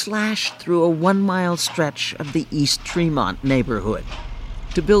Moses slashed through a 1-mile stretch of the East Tremont neighborhood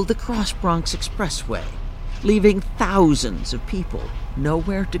to build the Cross Bronx Expressway, leaving thousands of people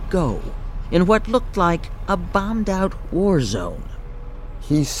nowhere to go in what looked like a bombed-out war zone.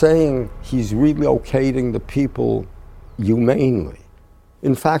 He's saying he's relocating the people humanely.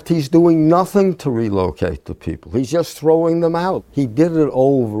 In fact, he's doing nothing to relocate the people. He's just throwing them out. He did it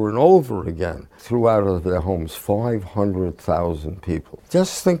over and over again. Threw out of their homes 500,000 people.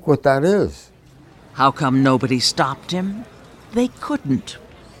 Just think what that is. How come nobody stopped him? They couldn't.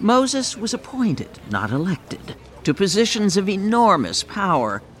 Moses was appointed, not elected, to positions of enormous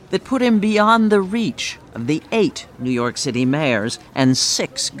power that put him beyond the reach of the 8 New York City mayors and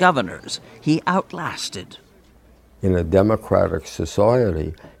 6 governors he outlasted. In a democratic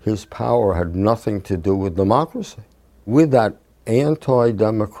society, his power had nothing to do with democracy. With that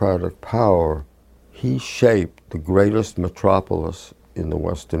anti-democratic power, he shaped the greatest metropolis in the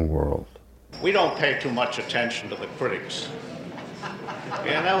Western world. We don't pay too much attention to the critics. We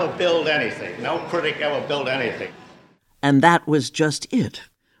never build anything. No critic ever built anything. And that was just it.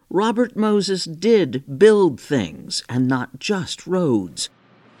 Robert Moses did build things, and not just roads.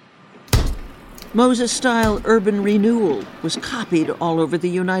 Moses-style urban renewal was copied all over the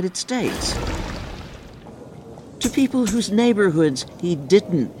United States. To people whose neighborhoods he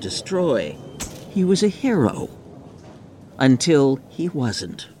didn't destroy, he was a hero. Until he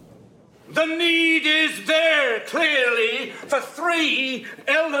wasn't. The need is there, clearly, for 3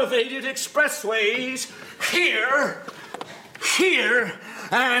 elevated expressways here, here,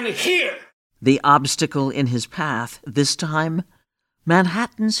 and here. The obstacle in his path, this time,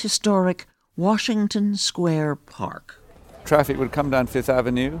 Manhattan's historic Washington Square Park. Traffic would come down Fifth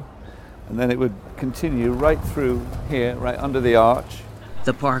Avenue, and then it would continue right through here, right under the arch.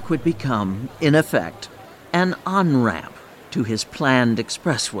 The park would become, in effect, an on-ramp to his planned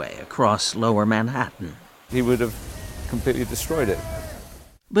expressway across Lower Manhattan. He would have completely destroyed it.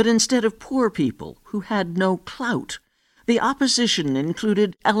 But instead of poor people who had no clout, the opposition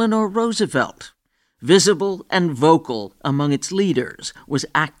included Eleanor Roosevelt. Visible and vocal among its leaders was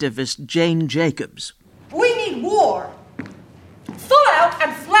activist Jane Jacobs. We need war, full out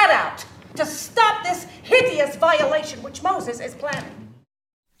and flat out, to stop this hideous violation which Moses is planning.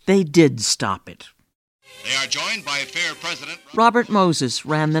 They did stop it. They are joined by fair President Robert Moses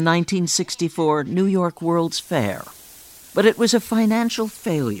ran the 1964 New York World's Fair, but it was a financial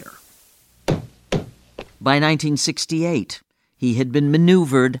failure. By 1968, he had been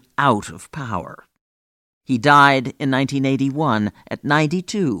maneuvered out of power. He died in 1981 at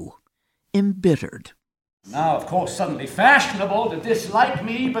 92, embittered. Now, of course, suddenly fashionable to dislike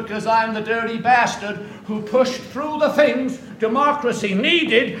me because I'm the dirty bastard who pushed through the things democracy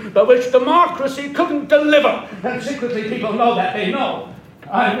needed, but which democracy couldn't deliver. And secretly people know that. They know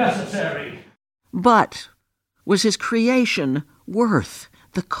I'm necessary. But was his creation worth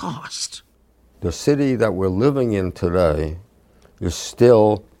the cost? The city that we're living in today is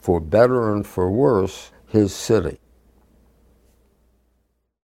still, for better and for worse, his city.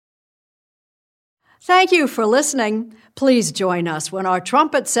 Thank you for listening. Please join us when our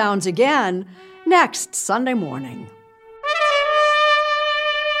trumpet sounds again next Sunday morning.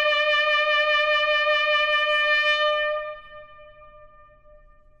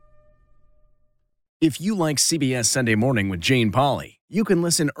 If you like CBS Sunday Morning with Jane Pauley, you can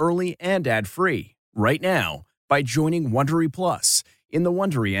listen early and ad-free right now by joining Wondery Plus in the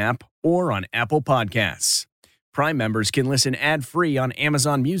Wondery app or on Apple Podcasts. Prime members can listen ad-free on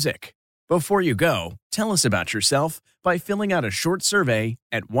Amazon Music. Before you go, tell us about yourself by filling out a short survey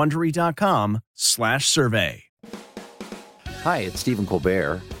at Wondery.com/survey. Hi, it's Stephen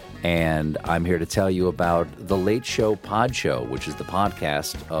Colbert, and I'm here to tell you about The Late Show Pod Show, which is the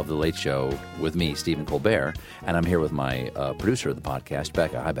podcast of The Late Show with me, Stephen Colbert, and I'm here with my producer of the podcast,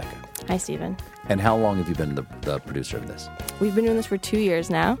 Becca. Hi, Becca. Hi, Stephen. And how long have you been the producer of this? We've been doing this for 2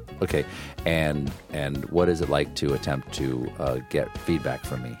 years now. Okay, and what is it like to attempt to get feedback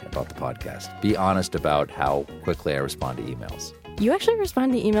from me about the podcast? Be honest about how quickly I respond to emails. You actually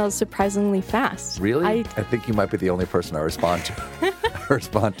respond to emails surprisingly fast. Really? I think you might be the only person I respond to. I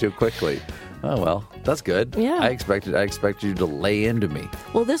respond to quickly. Oh, well, that's good. Yeah. I expected you to lay into me.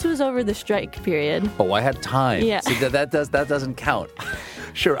 Well, this was over the strike period. Oh, I had time. Yeah. See, that doesn't count.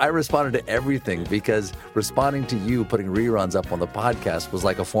 Sure, I responded to everything because responding to you putting reruns up on the podcast was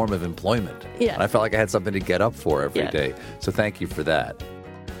like a form of employment. Yeah. And I felt like I had something to get up for every day. So thank you for that.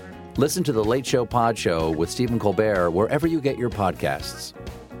 Listen to The Late Show Pod Show with Stephen Colbert wherever you get your podcasts